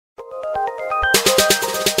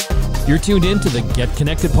You're tuned in to the Get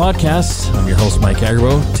Connected podcast. I'm your host, Mike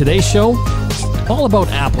Agarbo. Today's show is all about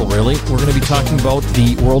Apple, really. We're going to be talking about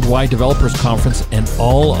the Worldwide Developers Conference and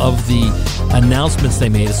all of the announcements they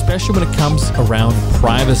made, especially when it comes around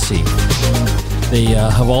privacy. They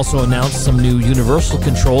have also announced some new universal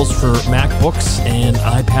controls for MacBooks and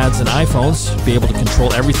iPads and iPhones to be able to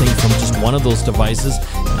control everything from just one of those devices.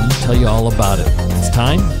 And we'll tell you all about it. It's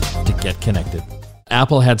time to get connected.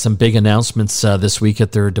 Apple had some big announcements this week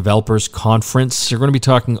at their developers conference. They're going to be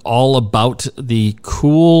talking all about the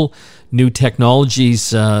cool new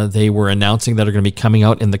technologies they were announcing that are going to be coming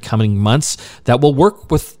out in the coming months that will work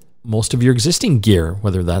with most of your existing gear,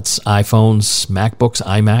 whether that's iPhones, MacBooks,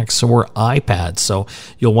 iMacs, or iPads. So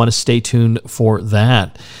you'll want to stay tuned for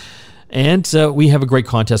that. And we have a great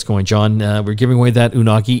contest going, John. We're giving away that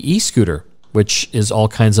Unagi e-scooter, which is all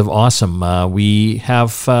kinds of awesome. We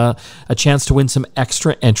have a chance to win some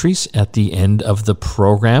extra entries at the end of the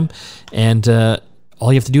program. And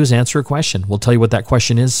all you have to do is answer a question. We'll tell you what that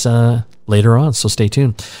question is later on, so stay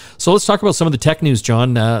tuned. So let's talk about some of the tech news,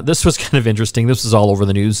 John. This was kind of interesting. This was all over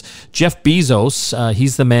the news. Jeff Bezos,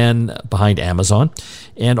 he's the man behind Amazon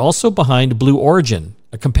and also behind Blue Origin,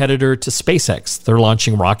 a competitor to SpaceX. They're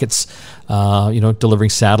launching rockets, delivering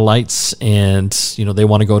satellites, and, they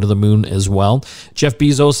want to go to the moon as well. Jeff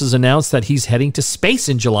Bezos has announced that he's heading to space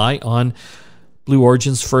in July on Blue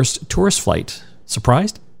Origin's first tourist flight.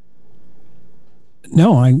 Surprised?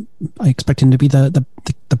 No, I expect him to be the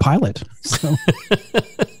pilot. So.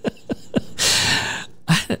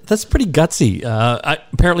 That's pretty gutsy.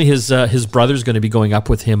 Apparently, his brother's going to be going up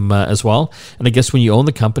with him as well. And I guess when you own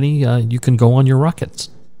the company, you can go on your rockets.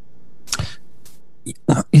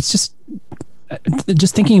 It's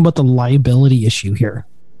just thinking about the liability issue here.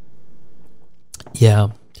 Yeah.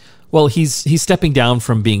 Well, he's stepping down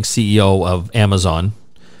from being CEO of Amazon.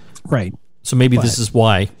 Right. So maybe this is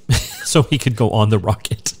why. So he could go on the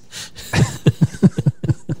rocket.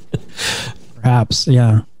 Perhaps,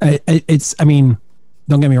 yeah.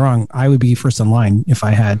 Don't get me wrong. I would be first in line if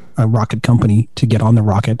I had a rocket company to get on the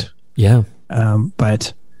rocket. Yeah.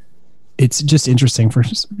 But it's just interesting for,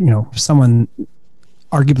 someone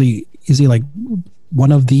arguably, is he like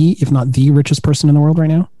one of the, if not the richest person in the world right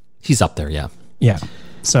now? He's up there, yeah. Yeah.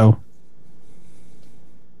 So,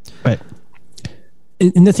 but,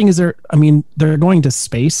 and the thing is they're going to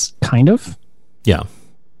space, kind of. Yeah.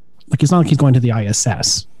 Like, it's not like he's going to the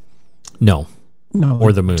ISS. No.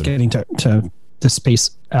 Or the moon. Getting to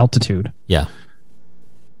space altitude. Yeah.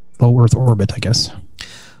 Low Earth orbit, I guess.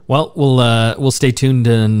 Well, we'll stay tuned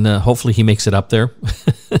and hopefully he makes it up there.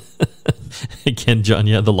 Again, John,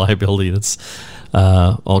 the liability. That's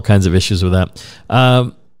all kinds of issues with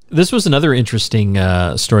that. This was another interesting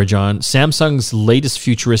story, John. Samsung's latest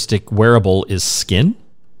futuristic wearable is skin.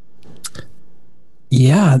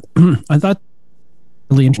 Yeah, I thought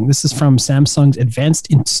really interesting. This is from Samsung's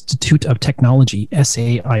Advanced Institute of Technology,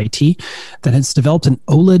 SAIT, that has developed an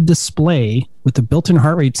OLED display with a built-in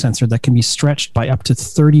heart rate sensor that can be stretched by up to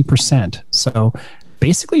 30%. So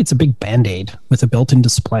basically, it's a big Band-Aid with a built-in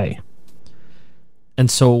display.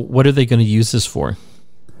 And so what are they going to use this for?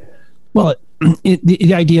 Well,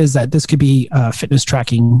 the idea is that this could be fitness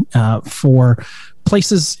tracking for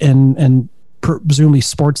places and presumably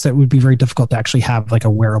sports that would be very difficult to actually have like a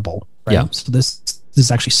wearable. Right? Yeah. So this is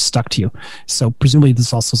actually stuck to you. So presumably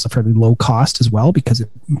this also is a fairly low cost as well, because it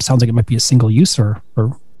sounds like it might be a single use or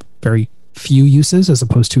very few uses as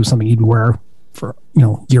opposed to something you'd wear for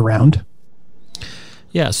year round.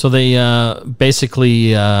 Yeah. So they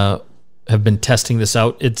basically have been testing this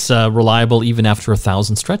out. It's reliable even after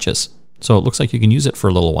 1,000 stretches. So it looks like you can use it for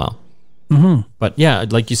a little while. Mm-hmm. But yeah,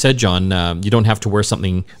 like you said, John, you don't have to wear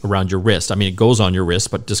something around your wrist. I mean, it goes on your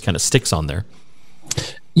wrist, but just kind of sticks on there.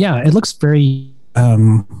 Yeah, it looks very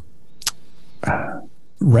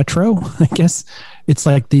retro, I guess. It's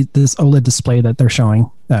like this OLED display that they're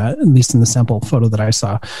showing, at least in the sample photo that I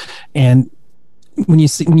saw. And when you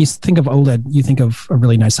think of OLED, you think of a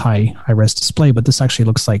really nice high-res display, but this actually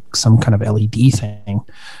looks like some kind of LED thing.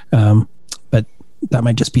 But that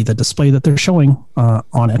might just be the display that they're showing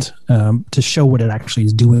on it to show what it actually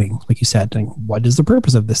is doing. Like you said, what is the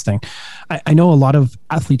purpose of this thing? I know a lot of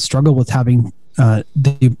athletes struggle with having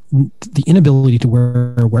the inability to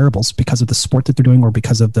wear wearables because of the sport that they're doing or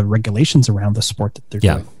because of the regulations around the sport that they're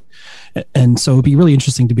doing. And so it'd be really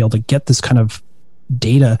interesting to be able to get this kind of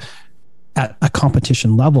data at a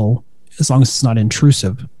competition level, as long as it's not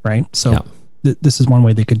intrusive, right? So this is one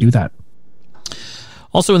way they could do that.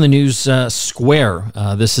 Also in the news, Square.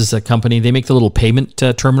 This is a company, they make the little payment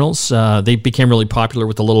terminals. They became really popular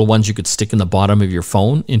with the little ones you could stick in the bottom of your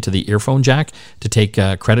phone into the earphone jack to take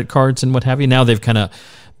credit cards and what have you. Now they've kind of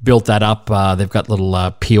built that up. They've got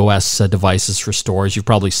little POS devices for stores. You've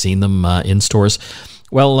probably seen them in stores.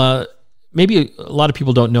 Well, maybe a lot of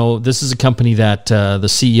people don't know, this is a company that the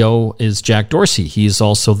CEO is Jack Dorsey. He's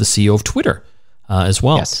also the CEO of Twitter as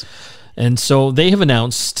well. Yes. And so they have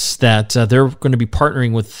announced that they're going to be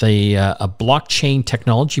partnering with a blockchain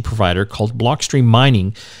technology provider called Blockstream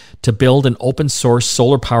Mining to build an open source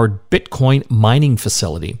solar-powered Bitcoin mining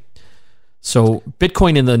facility. So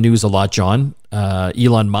Bitcoin in the news a lot, John.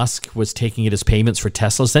 Elon Musk was taking it as payments for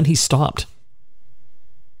Teslas. Then he stopped.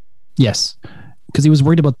 Yes, because he was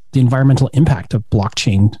worried about the environmental impact of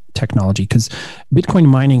blockchain technology, because Bitcoin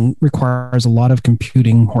mining requires a lot of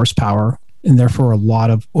computing horsepower and therefore a lot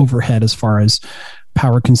of overhead as far as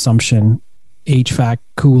power consumption, HVAC,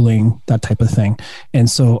 cooling, that type of thing. And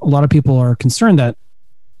so a lot of people are concerned that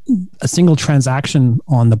a single transaction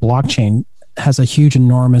on the blockchain has a huge,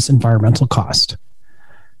 enormous environmental cost.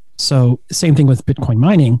 So same thing with Bitcoin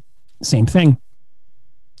mining, same thing.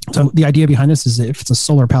 So the idea behind this is that if it's a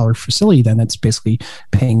solar powered facility, then it's basically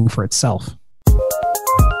paying for itself.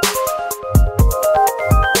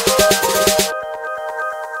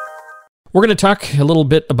 We're going to talk a little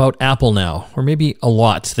bit about Apple now, or maybe a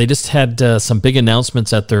lot. They just had some big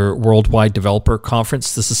announcements at their Worldwide Developer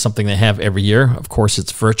Conference. This is something they have every year. Of course,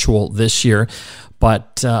 it's virtual this year.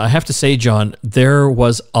 But I have to say, John, there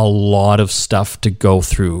was a lot of stuff to go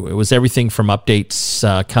through. It was everything from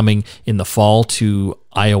updates coming in the fall to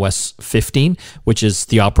iOS 15, which is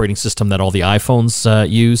the operating system that all the iPhones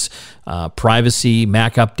use, privacy,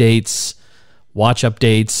 Mac updates, watch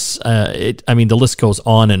updates. The list goes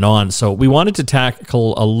on and on. So we wanted to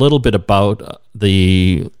tackle a little bit about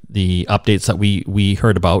the updates that we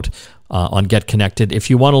heard about on Get Connected. If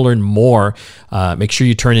you want to learn more, make sure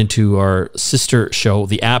you turn into our sister show,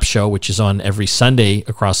 The App Show, which is on every Sunday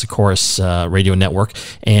across the Chorus radio network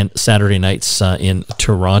and Saturday nights in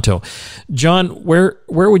Toronto. John, where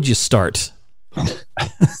would you start?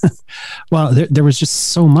 Well, there was just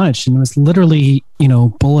so much, and it was literally,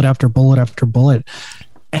 bullet after bullet after bullet.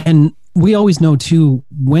 And we always know too,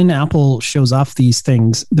 when Apple shows off these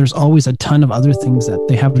things, there's always a ton of other things that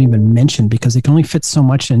they haven't even mentioned, because they can only fit so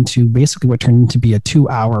much into basically what turned into be a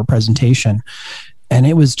 2-hour presentation. And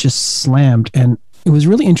it was just slammed. And it was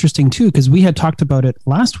really interesting too, because we had talked about it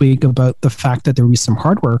last week about the fact that there would be some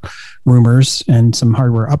hardware rumors and some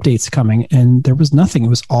hardware updates coming, and there was nothing. It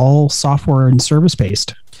was all software and service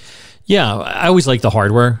based. Yeah, I always like the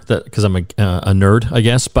hardware because I'm a nerd, I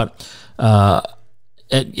guess. But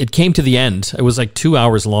it came to the end. It was like 2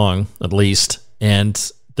 hours long at least,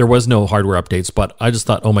 and there was no hardware updates. But I just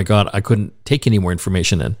thought, oh my God, I couldn't take any more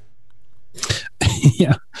information in.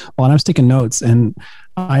 Yeah. Well, and I was taking notes, and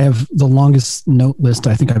I have the longest note list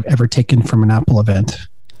I think I've ever taken from an Apple event.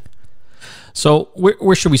 So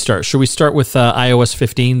where should we start? Should we start with iOS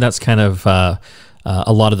 15? That's kind of a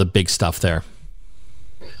lot of the big stuff there.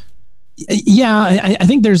 Yeah, I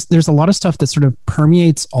think there's a lot of stuff that sort of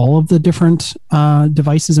permeates all of the different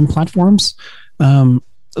devices and platforms.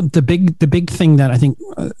 The big thing that I think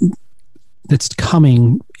that's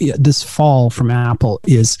coming this fall from Apple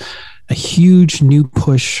is a huge new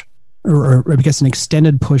push, or I guess an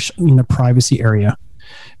extended push in the privacy area,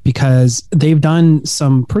 because they've done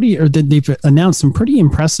they've announced some pretty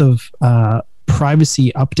impressive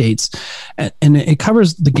privacy updates, and it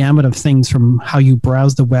covers the gamut of things from how you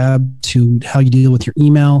browse the web to how you deal with your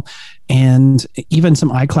email, and even some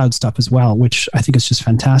iCloud stuff as well, which I think is just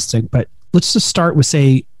fantastic. But let's just start with,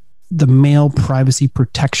 say, the mail privacy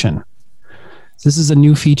protection. This is a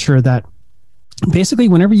new feature that basically,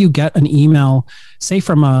 whenever you get an email, say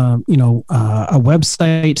from a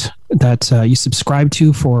website that you subscribe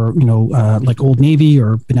to for, like Old Navy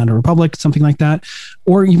or Banana Republic, something like that,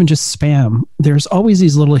 or even just spam, there's always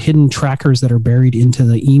these little hidden trackers that are buried into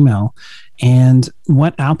the email. And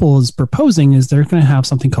what Apple is proposing is they're going to have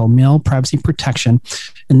something called mail privacy protection.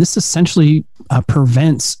 And this essentially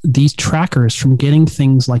prevents these trackers from getting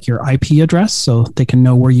things like your IP address, so they can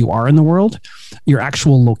know where you are in the world, your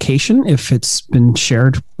actual location, if it's been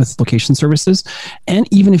shared with location services, and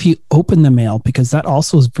even if you open the mail, because that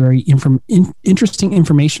also is very interesting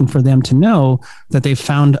information for them to know that they've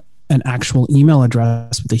found an actual email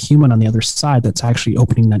address with a human on the other side that's actually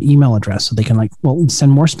opening that email address, so they can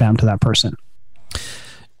send more spam to that person.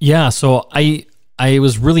 Yeah, so I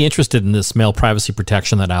was really interested in this mail privacy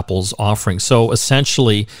protection that Apple's offering. So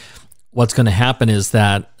essentially, what's going to happen is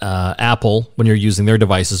that Apple, when you're using their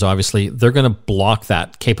devices, obviously, they're going to block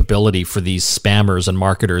that capability for these spammers and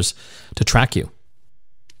marketers to track you.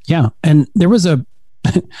 Yeah, and there was a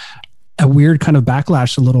weird kind of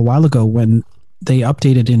backlash a little while ago when they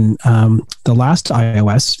updated in the last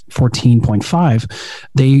iOS 14.5,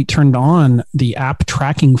 they turned on the app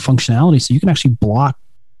tracking functionality, so you can actually block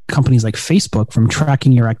companies like Facebook from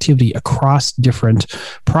tracking your activity across different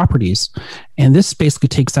properties. And this basically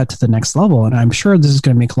takes that to the next level. And I'm sure this is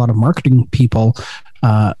going to make a lot of marketing people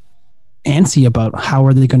antsy about how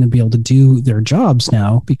are they going to be able to do their jobs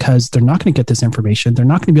now, because they're not going to get this information. They're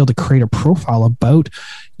not going to be able to create a profile about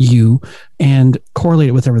you and correlate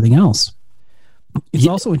it with everything else. It's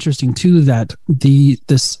also interesting too that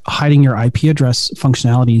this hiding your IP address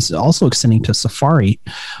functionality is also extending to Safari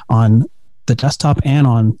on the desktop and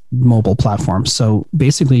on mobile platforms. So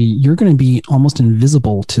basically, you're going to be almost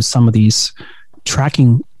invisible to some of these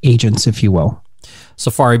tracking agents, if you will.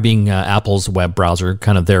 Safari being Apple's web browser,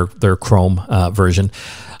 kind of their Chrome version.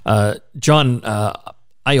 John,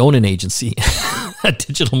 I own an agency, a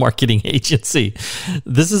digital marketing agency.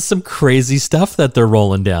 This is some crazy stuff that they're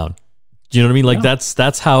rolling down. Do you know what I mean? Like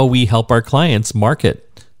that's how we help our clients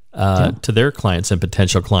market to their clients and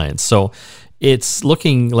potential clients. So it's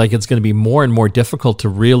looking like it's going to be more and more difficult to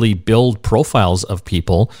really build profiles of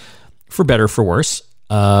people, for better, for worse,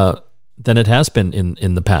 than it has been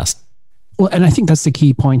in the past. Well, and I think that's the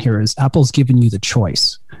key point here is Apple's given you the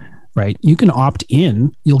choice, right? You can opt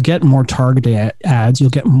in, you'll get more targeted ads, you'll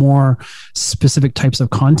get more specific types of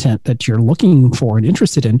content that you're looking for and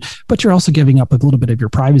interested in, but you're also giving up a little bit of your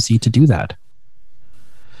privacy to do that.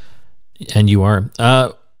 And you are.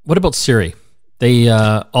 What about Siri? They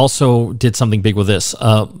also did something big with this.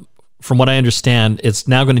 From what I understand, it's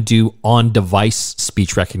now going to do on-device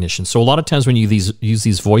speech recognition. So a lot of times when you use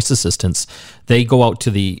these voice assistants, they go out to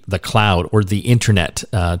the cloud or the internet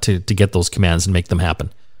to get those commands and make them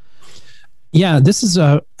happen. Yeah, this is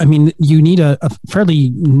you need a fairly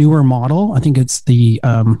newer model. I think it's the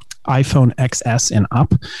iPhone XS and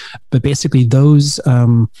up. But basically those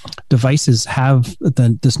devices have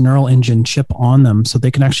this neural engine chip on them, so they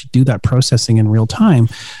can actually do that processing in real time.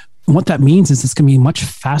 And what that means is it's going to be much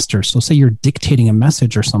faster. So say you're dictating a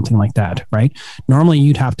message or something like that, right? Normally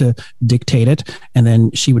you'd have to dictate it and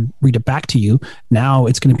then she would read it back to you. Now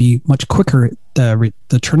it's going to be much quicker, the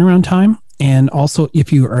turnaround time. And also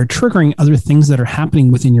if you are triggering other things that are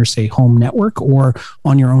happening within your, say, home network or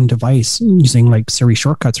on your own device using like Siri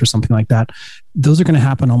shortcuts or something like that, those are going to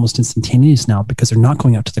happen almost instantaneous now because they're not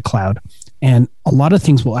going out to the cloud. And a lot of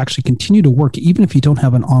things will actually continue to work even if you don't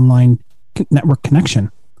have an online network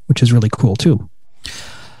connection, which is really cool too.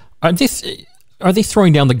 Are they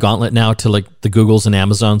throwing down the gauntlet now to like the Googles and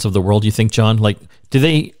Amazons of the world, you think, John? Like, do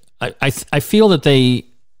they, I feel that they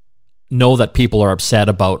know that people are upset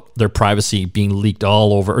about their privacy being leaked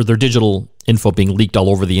all over, or their digital info being leaked all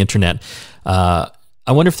over the internet. I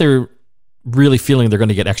wonder if they're really feeling they're going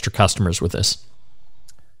to get extra customers with this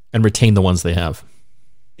and retain the ones they have.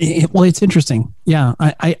 Well, it's interesting. Yeah,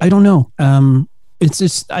 I don't know. It's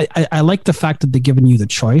just I like the fact that they've given you the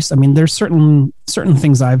choice. I mean, there's certain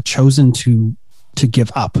things I've chosen to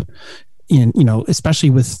give up, in especially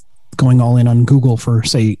with going all in on Google for,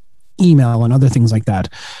 say, email and other things like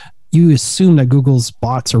that. You assume that Google's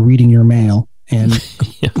bots are reading your mail and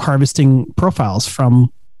harvesting profiles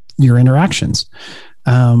from your interactions.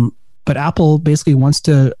 But Apple basically wants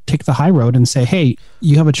to take the high road and say, hey,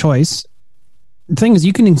 you have a choice. The thing is,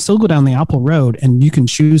 you can still go down the Apple road and you can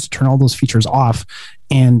choose to turn all those features off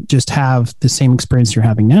and just have the same experience you're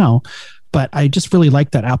having now. But I just really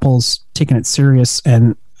like that Apple's taking it serious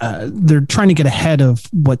and they're trying to get ahead of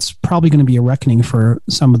what's probably going to be a reckoning for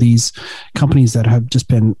some of these companies that have just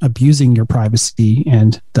been abusing your privacy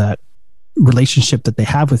and that relationship that they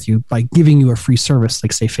have with you by giving you a free service,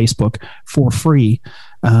 like say Facebook, for free,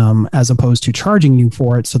 as opposed to charging you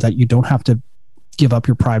for it so that you don't have to give up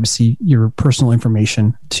your privacy, your personal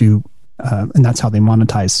information to, and that's how they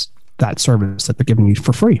monetize that service that they're giving you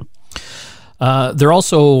for free. They're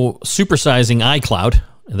also supersizing iCloud.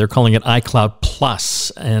 They're calling it iCloud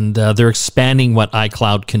Plus, and they're expanding what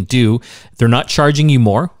iCloud can do. They're not charging you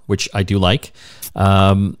more, which I do like.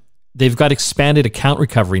 They've got expanded account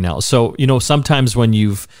recovery now. So, sometimes when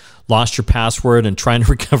you've lost your password and trying to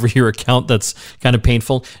recover your account, that's kind of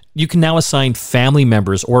painful. You can now assign family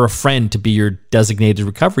members or a friend to be your designated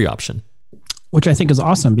recovery option. Which I think is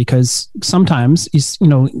awesome because sometimes,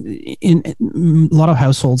 in a lot of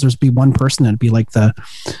households, there's be one person that'd be like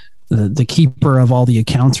the keeper of all the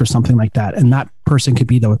accounts or something like that. And that person could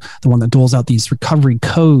be the one that doles out these recovery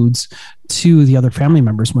codes to the other family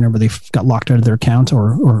members whenever they got locked out of their account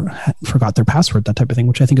or forgot their password, that type of thing,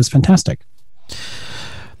 which I think is fantastic.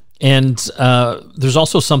 And there's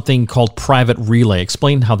also something called Private Relay.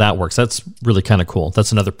 Explain how that works. That's really kind of cool.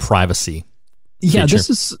 That's another privacy Yeah,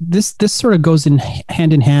 feature. this sort of goes in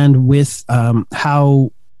hand with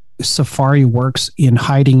how Safari works in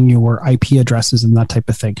hiding your IP addresses and that type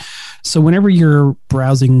of thing. So whenever you're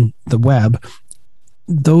browsing the web,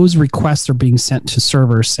 those requests are being sent to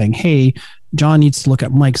servers saying, hey, John needs to look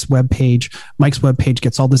at Mike's webpage. Mike's webpage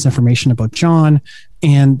gets all this information about John,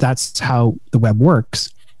 and that's how the web works.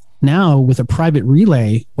 Now, with a private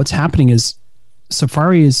relay, what's happening is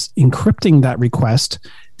Safari is encrypting that request,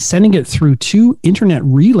 sending it through 2 internet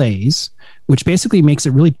relays, which basically makes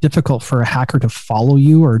it really difficult for a hacker to follow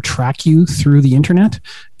you or track you through the internet,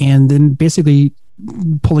 and then basically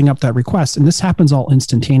pulling up that request. And this happens all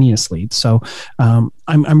instantaneously. So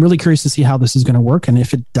I'm really curious to see how this is going to work and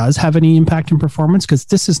if it does have any impact in performance, because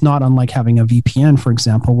this is not unlike having a VPN, for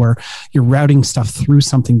example, where you're routing stuff through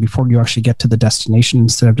something before you actually get to the destination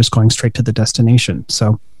instead of just going straight to the destination.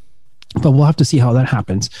 So, but we'll have to see how that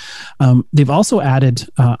happens. They've also added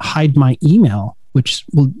Hide My Email, which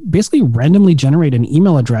will basically randomly generate an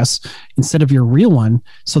email address instead of your real one,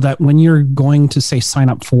 so that when you're going to, say, sign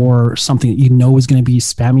up for something that you know is going to be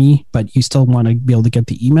spammy, but you still want to be able to get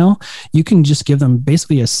the email, you can just give them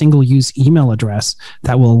basically a single-use email address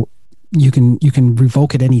that will you can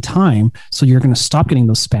revoke at any time. So you're going to stop getting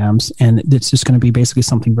those spams, and it's just going to be basically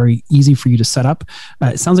something very easy for you to set up.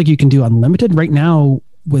 It sounds like you can do unlimited right now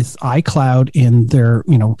with iCloud and their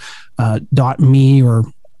 .me or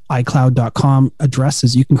iCloud.com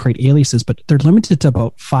addresses. You can create aliases, but they're limited to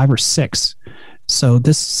about 5 or 6. So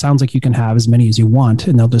this sounds like you can have as many as you want,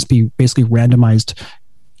 and they'll just be basically randomized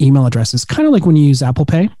email addresses, kind of like when you use Apple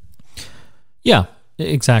Pay. Yeah,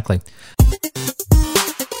 exactly.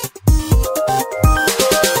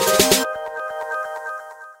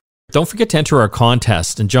 Don't forget to enter our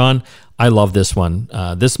contest. And John, I love this one.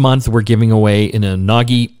 This month, we're giving away an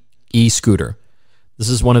Unagi e-scooter. This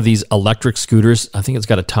is one of these electric scooters. I think it's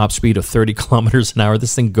got a top speed of 30 kilometers an hour.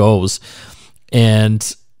 This thing goes.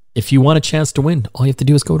 And if you want a chance to win, all you have to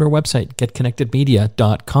do is go to our website,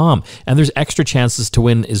 getconnectedmedia.com. And there's extra chances to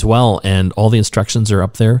win as well. And all the instructions are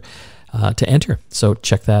up there to enter. So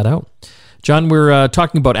check that out. John, we're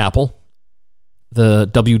talking about Apple. The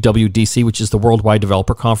WWDC, which is the Worldwide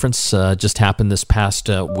Developer Conference, just happened this past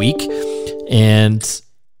week. And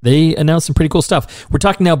they announced some pretty cool stuff. We're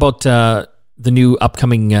talking now about the new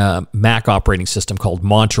upcoming Mac operating system called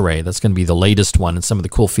Monterey. That's going to be the latest one, and some of the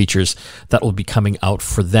cool features that will be coming out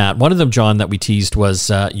for that. One of them, John, that we teased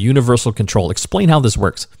was universal control. Explain how this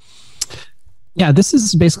works. Yeah, this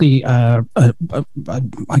is basically, I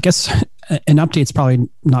guess, an update's probably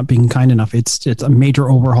not being kind enough. It's a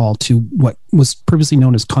major overhaul to what was previously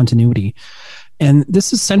known as continuity. And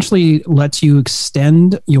this essentially lets you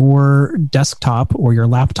extend your desktop or your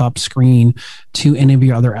laptop screen to any of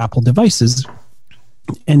your other Apple devices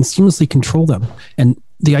and seamlessly control them. And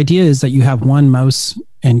the idea is that you have one mouse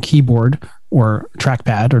and keyboard or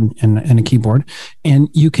trackpad and a keyboard, and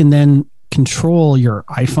you can then control your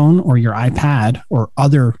iPhone or your iPad or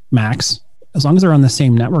other Macs, as long as they're on the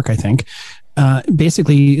same network, I think.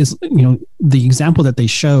 Basically, is the example that they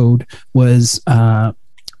showed was on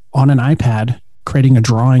an iPad, creating a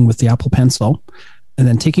drawing with the Apple Pencil, and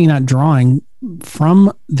then taking that drawing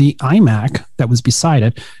from the iMac that was beside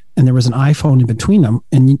it, and there was an iPhone in between them,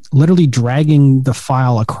 and literally dragging the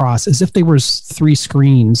file across as if they were 3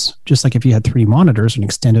 screens, just like if you had 3 monitors, an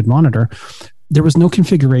extended monitor. There was no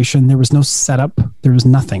configuration. There was no setup. There was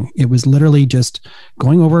nothing. It was literally just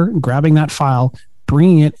going over, grabbing that file,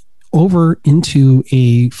 bringing it over into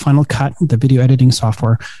a Final Cut, the video editing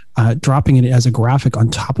software, dropping it as a graphic on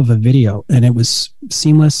top of a video. And it was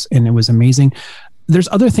seamless and it was amazing. There's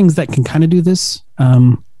other things that can kind of do this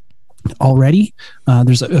already.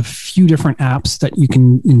 There's a few different apps that you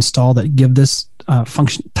can install that give this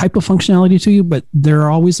type of functionality to you, but they're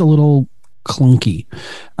always a little clunky.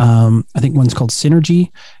 I think one's called Synergy.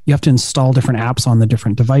 You have to install different apps on the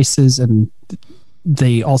different devices, and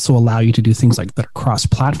they also allow you to do things like that are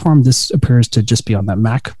cross-platform. This appears to just be on the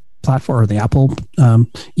Mac platform or the Apple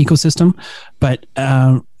ecosystem. But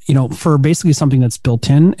for basically something that's built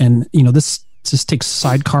in, and this just takes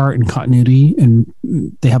Sidecar and Continuity, and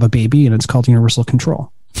they have a baby, and it's called Universal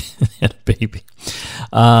Control. And a baby.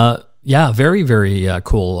 Yeah, very, very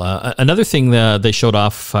cool. Another thing they showed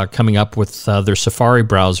off coming up with their Safari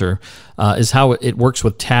browser is how it works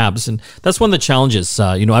with tabs. And that's one of the challenges.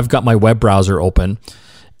 I've got my web browser open,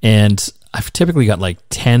 and I've typically got like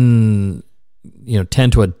 10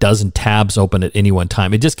 to a dozen tabs open at any one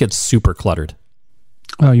time. It just gets super cluttered.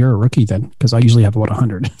 Oh, you're a rookie then, because I usually have about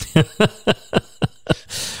 100.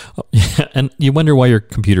 And you wonder why your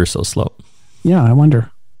computer's so slow. Yeah, I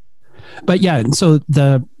wonder. But yeah, so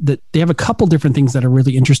they have a couple different things that are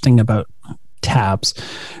really interesting about tabs.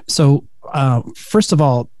 So first of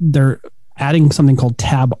all, they're adding something called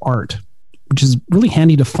tab art, which is really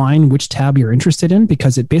handy to find which tab you're interested in,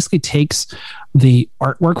 because it basically takes the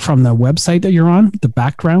artwork from the website that you're on, the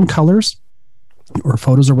background colors or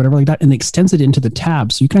photos or whatever like that, and extends it into the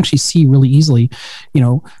tab. So you can actually see really easily,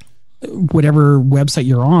 whatever website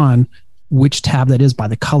you're on, which tab that is by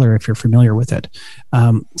the color, if you're familiar with it.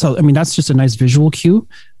 So, I mean, that's just a nice visual cue.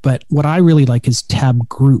 But what I really like is tab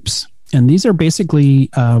groups. And these are basically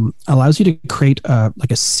allows you to create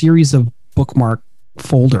like a series of bookmark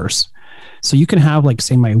folders. So you can have, like,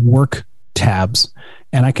 say, my work tabs,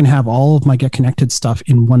 and I can have all of my Get Connected stuff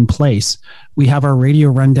in one place. We have our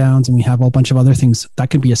radio rundowns, and we have a whole bunch of other things. That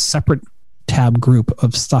could be a separate tab group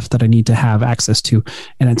of stuff that I need to have access to.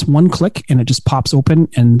 And it's one click, and it just pops open,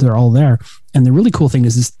 and they're all there. And the really cool thing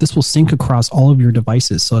is this will sync across all of your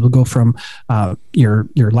devices. So it'll go from your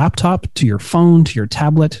laptop to your phone to your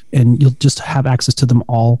tablet, and you'll just have access to them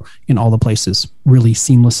all in all the places really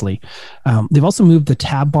seamlessly. They've also moved the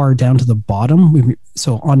tab bar down to the bottom.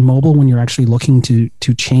 So on mobile, when you're actually looking to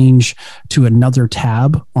change to another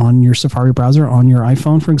tab on your Safari browser, on your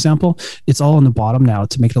iPhone, for example, it's all on the bottom now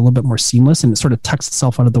to make it a little bit more seamless, and it sort of tucks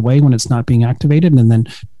itself out of the way when it's not being activated, and then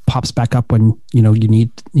pops back up when you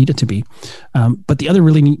need it to be. But the other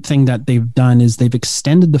really neat thing that they've done is they've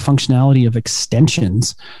extended the functionality of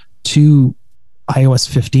extensions to iOS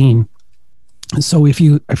 15. So if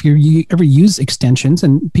you ever use extensions,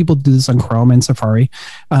 and people do this on Chrome and Safari,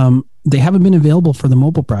 they haven't been available for the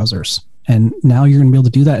mobile browsers, and now you're going to be able to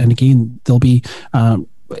do that. And again, they'll be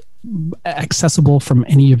accessible from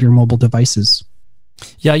any of your mobile devices.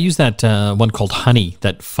 Yeah, I use that one called Honey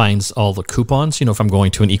that finds all the coupons. If I'm going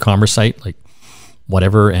to an e-commerce site, like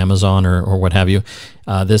whatever, Amazon or what have you,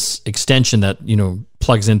 this extension that,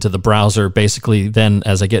 plugs into the browser, basically then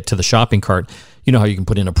as I get to the shopping cart, how you can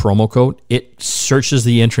put in a promo code? It searches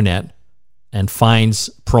the internet and finds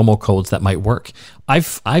promo codes that might work.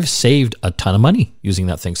 I've saved a ton of money using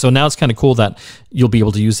that thing. So now it's kind of cool that you'll be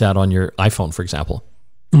able to use that on your iPhone, for example,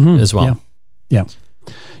 as well. Yeah.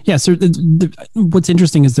 So what's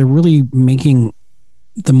interesting is they're really making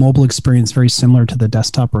the mobile experience very similar to the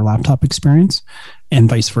desktop or laptop experience, and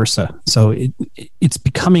vice versa. So it's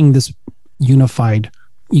becoming this unified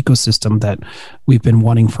ecosystem that we've been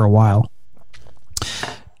wanting for a while.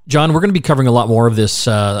 John, we're going to be covering a lot more of this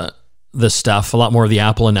stuff, a lot more of the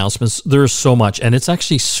Apple announcements. There's so much, and it's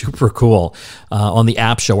actually super cool on the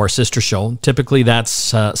App Show, our sister show. Typically,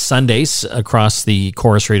 that's Sundays across the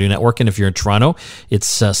Chorus Radio Network, and if you're in Toronto, it's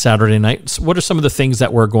Saturday night. So what are some of the things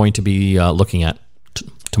that we're going to be looking at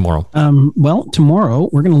tomorrow? Well, tomorrow,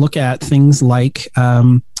 we're going to look at things like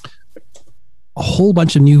a whole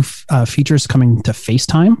bunch of new features coming to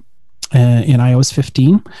FaceTime in iOS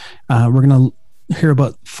 15. We're going to hear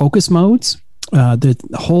about focus modes. The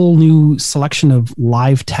whole new selection of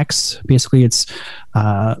live text. Basically, it's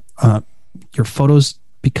your photos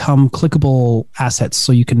become clickable assets.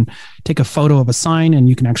 So you can take a photo of a sign, and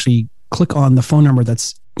you can actually click on the phone number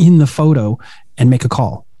that's in the photo and make a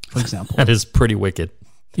call, for example. That is pretty wicked.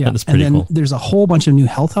 Yeah. That is pretty and then cool. There's a whole bunch of new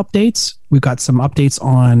health updates. We've got some updates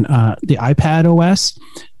on the iPad OS.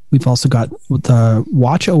 We've also got the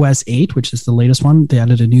Watch OS 8, which is the latest one. They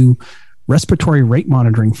added a new respiratory rate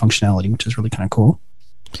monitoring functionality, which is really kind of cool.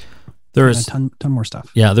 There's a ton more stuff.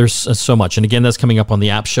 Yeah, there's so much. And again, that's coming up on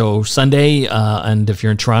the App Show Sunday. And if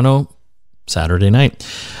you're in Toronto, Saturday night.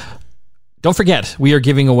 Don't forget, we are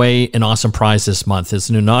giving away an awesome prize this month. It's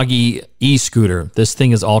an Unagi e-scooter. This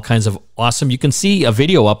thing is all kinds of awesome. You can see a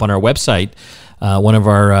video up on our website. One of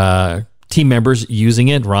our team members using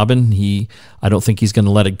it, Robin, I don't think he's going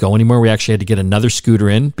to let it go anymore. We actually had to get another scooter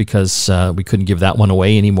in because we couldn't give that one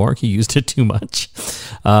away anymore. He used it too much.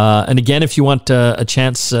 And again, if you want a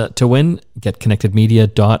chance to win,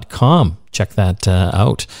 getconnectedmedia.com. Check that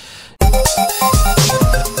out.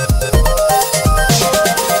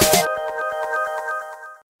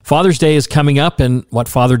 Father's Day is coming up, and what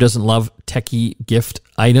father doesn't love techie gift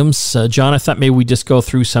items? John, I thought maybe we just go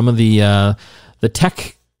through some of the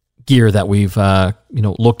tech gear that we've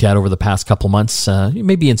looked at over the past couple months.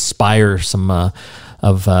 Maybe inspire some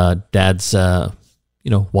of dad's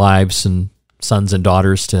wives and sons and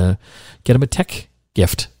daughters to get them a tech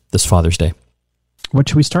gift this Father's Day. What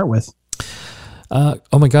should we start with? Oh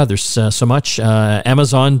my God, there's so much.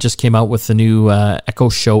 Amazon just came out with the new Echo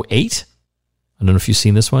Show 8. I don't know if you've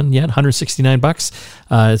seen this one yet.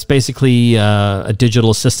 $169. It's basically a digital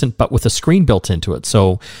assistant, but with a screen built into it.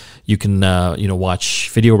 So you can watch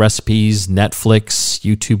video recipes, Netflix,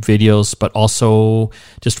 YouTube videos, but also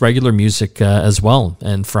just regular music as well.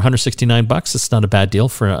 And for $169, it's not a bad deal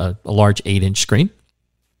for a large 8-inch screen.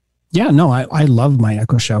 Yeah, no, I love my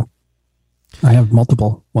Echo Show. I have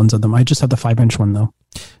multiple ones of them. I just have the 5-inch one though.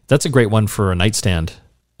 That's a great one for a nightstand.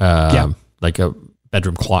 Like a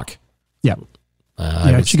bedroom clock. Yeah.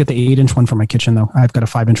 I should get the 8-inch one for my kitchen though. I've got a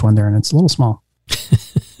 5-inch one there and it's a little small.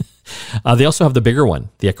 They also have the bigger one,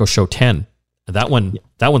 the Echo Show 10. That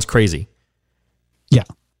one's crazy. Yeah.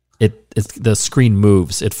 It's the screen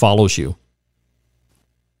moves. It follows you.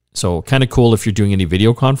 So kind of cool if you're doing any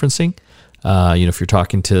video conferencing. If you're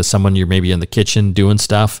talking to someone, you're maybe in the kitchen doing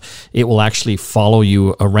stuff, it will actually follow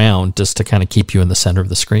you around just to kind of keep you in the center of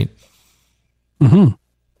the screen. Mm-hmm.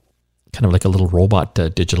 Kind of like a little robot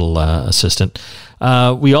digital assistant.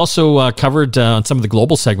 We also covered on some of the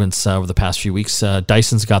global segments over the past few weeks.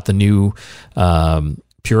 Dyson's got the new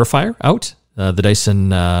purifier out. The Dyson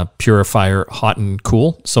Purifier Hot and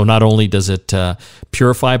Cool. So not only does it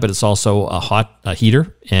purify, but it's also a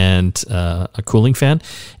heater and a cooling fan.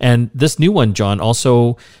 And this new one, John,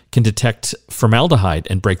 also can detect formaldehyde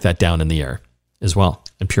and break that down in the air as well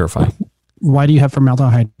and purify. Why do you have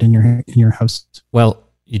formaldehyde in your house? Well,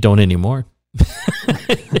 you don't anymore.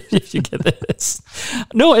 If you get this.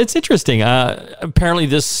 No, it's interesting. Apparently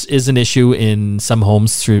this is an issue in some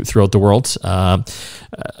homes throughout the world.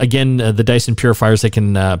 Again, the Dyson purifiers, they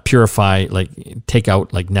can purify, take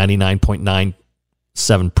out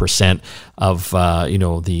 99.97% of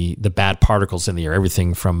the bad particles in the air,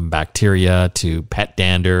 everything from bacteria to pet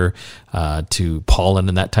dander to pollen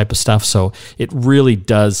and that type of stuff. So it really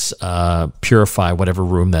does purify whatever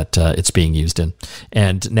room that it's being used in.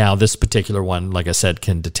 And now this particular one, like I said,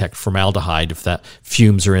 can detect formaldehyde if that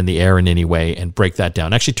fumes are in the air in any way and break that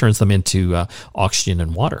down. Actually turns them into oxygen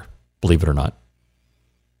and water, believe it or not.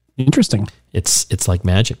 Interesting. It's like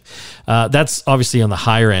magic. That's obviously on the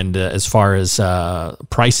higher end as far as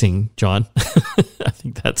pricing, John. I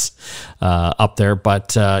think that's up there.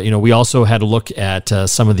 But, we also had a look at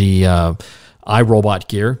some of the iRobot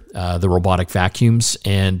gear, the robotic vacuums,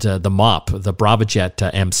 and the mop, the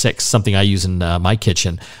BravaJet M6, something I use in my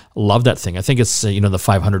kitchen. Love that thing. I think it's, the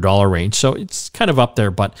 $500 range. So it's kind of up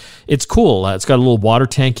there, but it's cool. It's got a little water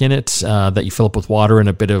tank in it that you fill up with water and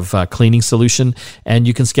a bit of cleaning solution. And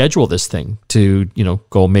you can schedule this thing to,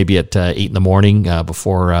 go maybe at 8 in the morning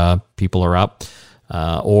before people are up.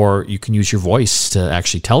 Or you can use your voice to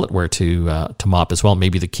actually tell it where to mop as well.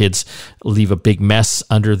 Maybe the kids leave a big mess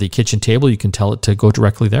under the kitchen table. You can tell it to go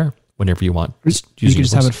directly there whenever you want. You can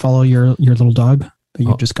just have it follow your little dog that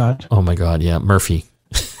you just got. Oh my God. Yeah. Murphy.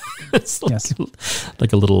 It's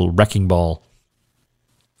like a little wrecking ball.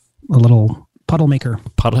 A little puddle maker.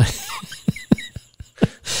 Puddle.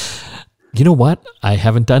 You know what? I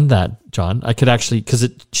haven't done that, John. I could actually, because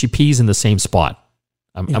she pees in the same spot.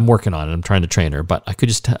 I'm working on it. I'm trying to train her, but I could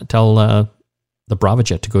just tell the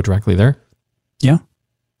BravaJet to go directly there. Yeah.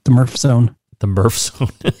 The Murph zone. The Murph zone.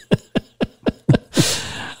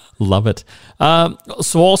 Love it.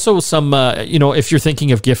 So also some, if you're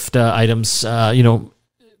thinking of gift items,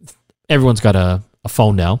 everyone's got a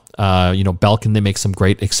phone now. Belkin, they make some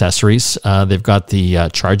great accessories. They've got the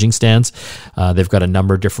charging stands. They've got a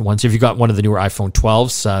number of different ones. If you got one of the newer iPhone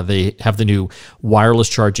 12s, they have the new wireless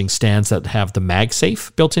charging stands that have the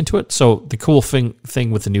MagSafe built into it. So the cool thing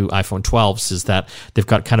with the new iPhone 12s is that they've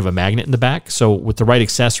got kind of a magnet in the back. So with the right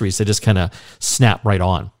accessories, they just kind of snap right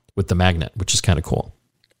on with the magnet, which is kind of cool.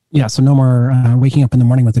 Yeah, so no more waking up in the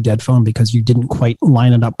morning with a dead phone because you didn't quite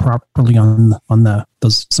line it up properly on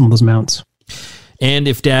some of those mounts. And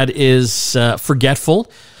if Dad is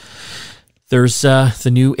forgetful, there's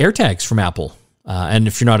the new AirTags from Apple. And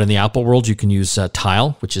if you're not in the Apple world, you can use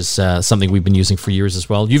Tile, which is something we've been using for years as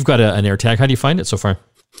well. You've got an AirTag. How do you find it so far?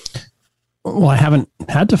 Well, I haven't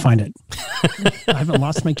had to find it. I haven't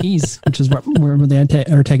lost my keys, which is where the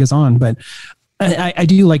AirTag is on. But I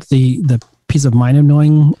do like the peace of mind of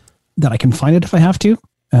knowing that I can find it if I have to.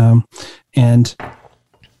 And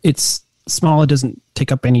it's small. It doesn't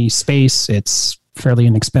take up any space. It's fairly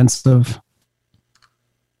inexpensive.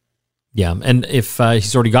 Yeah, and if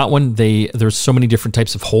he's already got one, there's so many different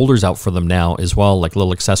types of holders out for them now as well, like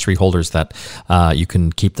little accessory holders that you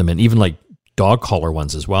can keep them in, even like dog collar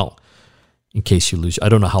ones as well, in case you lose. I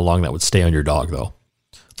don't know how long that would stay on your dog, though.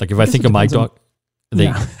 Like if I think of my dog...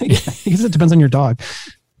 I guess it depends on your dog.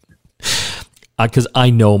 Because I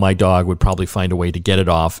know my dog would probably find a way to get it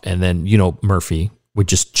off, and then, Murphy would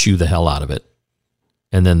just chew the hell out of it.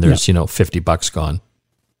 And then there's, $50 gone.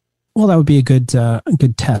 Well, that would be a good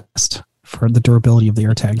test for the durability of the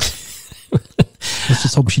AirTags. Let's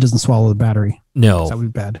just hope she doesn't swallow the battery. No. That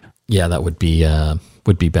would be bad. Yeah, that would be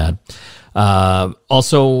bad.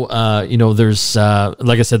 Also, there's,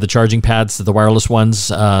 like I said, the charging pads, the wireless ones,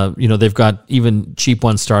 they've got even cheap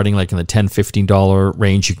ones starting like in the $10, $15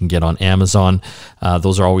 range you can get on Amazon.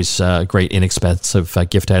 Those are always great, inexpensive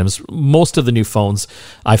gift items. Most of the new phones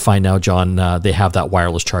I find now, John, they have that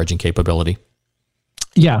wireless charging capability.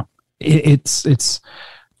 Yeah, it's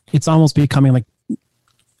almost becoming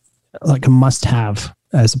like a must-have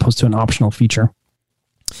as opposed to an optional feature.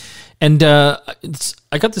 And I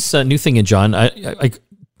got this new thing in, John. I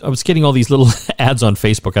was getting all these little ads on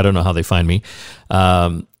Facebook. I don't know how they find me.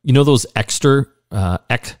 Those Ekster,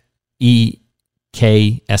 Ekster,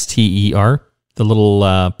 the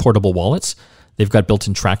little portable wallets. They've got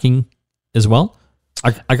built-in tracking as well.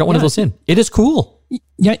 I got one of those in. It is cool.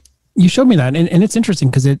 Yeah, you showed me that, and it's interesting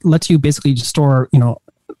because it lets you basically just store,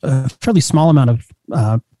 a fairly small amount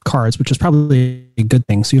of cards, which is probably a good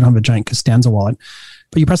thing. So you don't have a giant Costanza wallet.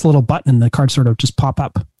 But you press a little button and the cards sort of just pop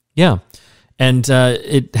up. Yeah. And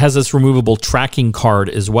it has this removable tracking card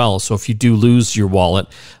as well. So if you do lose your wallet,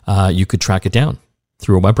 you could track it down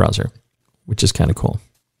through a web browser, which is kind of cool.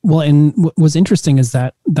 Well, and what was interesting is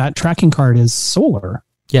that tracking card is solar.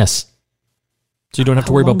 Yes. So you don't have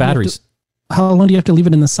to worry about batteries. How long do you have to leave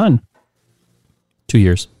it in the sun? 2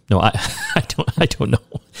 years. No, I don't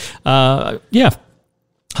know. Yeah.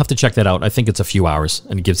 I'll have to check that out. I think it's a few hours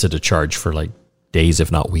and it gives it a charge for like days,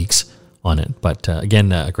 if not weeks on it. But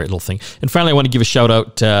again, a great little thing. And finally, I want to give a shout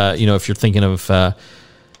out, if you're thinking of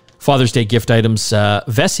Father's Day gift items,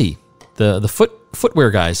 Vessi, the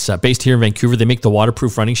footwear guys based here in Vancouver. They make the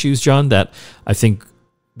waterproof running shoes, John, that I think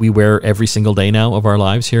we wear every single day now of our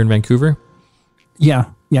lives here in Vancouver. Yeah,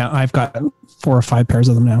 I've got 4 or 5 pairs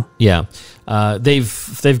of them now. Yeah,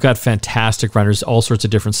 they've got fantastic runners, all sorts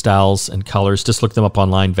of different styles and colors. Just look them up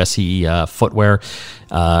online, Vessi footwear.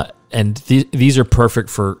 And these are perfect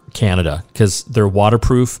for Canada because they're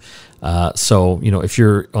waterproof. So, if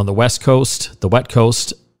you're on the West Coast, the wet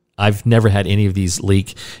coast, I've never had any of these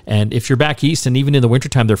leak. And if you're back east, and even in the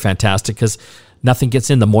wintertime, they're fantastic because nothing gets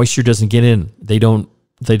in. The moisture doesn't get in. They don't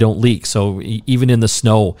leak. So even in the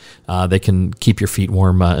snow, they can keep your feet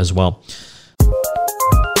warm as well.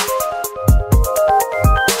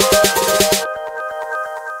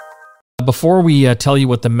 Before we tell you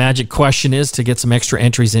what the magic question is to get some extra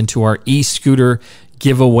entries into our e-scooter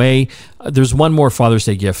giveaway, there's one more Father's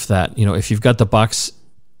Day gift that, if you've got the bucks,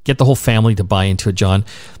 get the whole family to buy into it, John.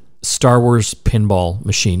 Star Wars pinball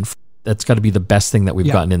machine. That's got to be the best thing that we've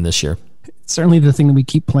gotten in this year. It's certainly the thing that we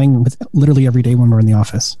keep playing with literally every day when we're in the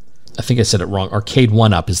office. I think I said it wrong. Arcade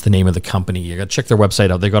 1-Up is the name of the company. You got to check their website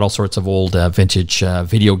out. They've got all sorts of old vintage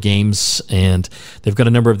video games, and they've got a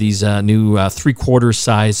number of these new 3/4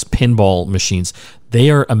 size pinball machines. They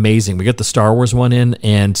are amazing. We got the Star Wars one in,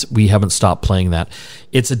 and we haven't stopped playing that.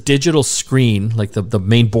 It's a digital screen, like the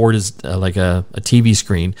main board is like a TV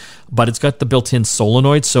screen, but it's got the built-in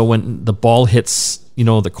solenoid, so when the ball hits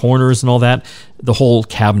the corners and all that, the whole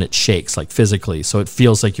cabinet shakes like physically. So it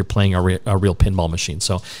feels like you're playing a real pinball machine.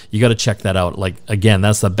 So you got to check that out. Like, again,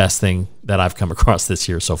 that's the best thing that I've come across this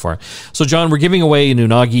year so far. So John, we're giving away an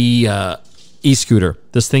Unagi e-scooter.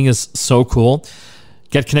 This thing is so cool.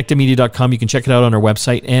 GetConnectedMedia.com. You can check it out on our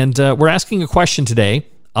website. And we're asking a question today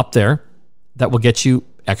up there that will get you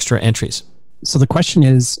extra entries. So the question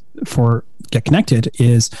is for Get Connected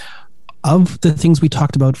is, of the things we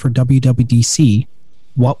talked about for WWDC,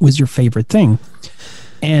 what was your favorite thing?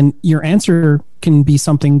 And your answer can be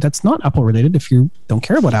something that's not Apple related. If you don't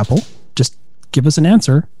care about Apple, just give us an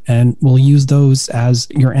answer and we'll use those as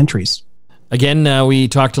your entries. Again, we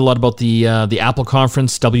talked a lot about the Apple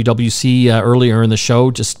conference, WWC, earlier in the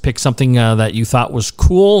show. Just pick something that you thought was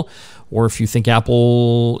cool, or if you think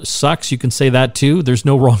Apple sucks, you can say that too. There's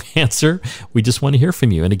no wrong answer. We just want to hear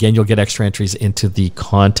from you. And again, you'll get extra entries into the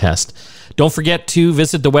contest. Don't forget to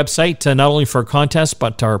visit the website, not only for our contest,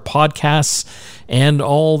 but our podcasts and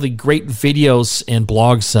all the great videos and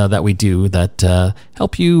blogs that we do that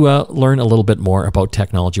help you learn a little bit more about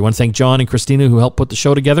technology. I want to thank John and Christina who helped put the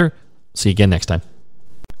show together. See you again next time.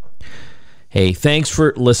 Hey, thanks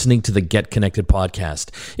for listening to the Get Connected podcast.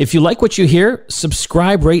 If you like what you hear,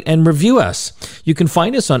 subscribe, rate, and review us. You can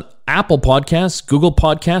find us on Apple Podcasts, Google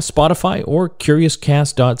Podcasts, Spotify, or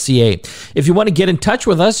CuriousCast.ca. If you want to get in touch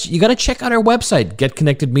with us, you got to check out our website,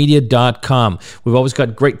 GetConnectedMedia.com. We've always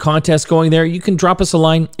got great contests going there. You can drop us a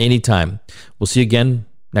line anytime. We'll see you again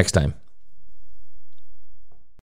next time.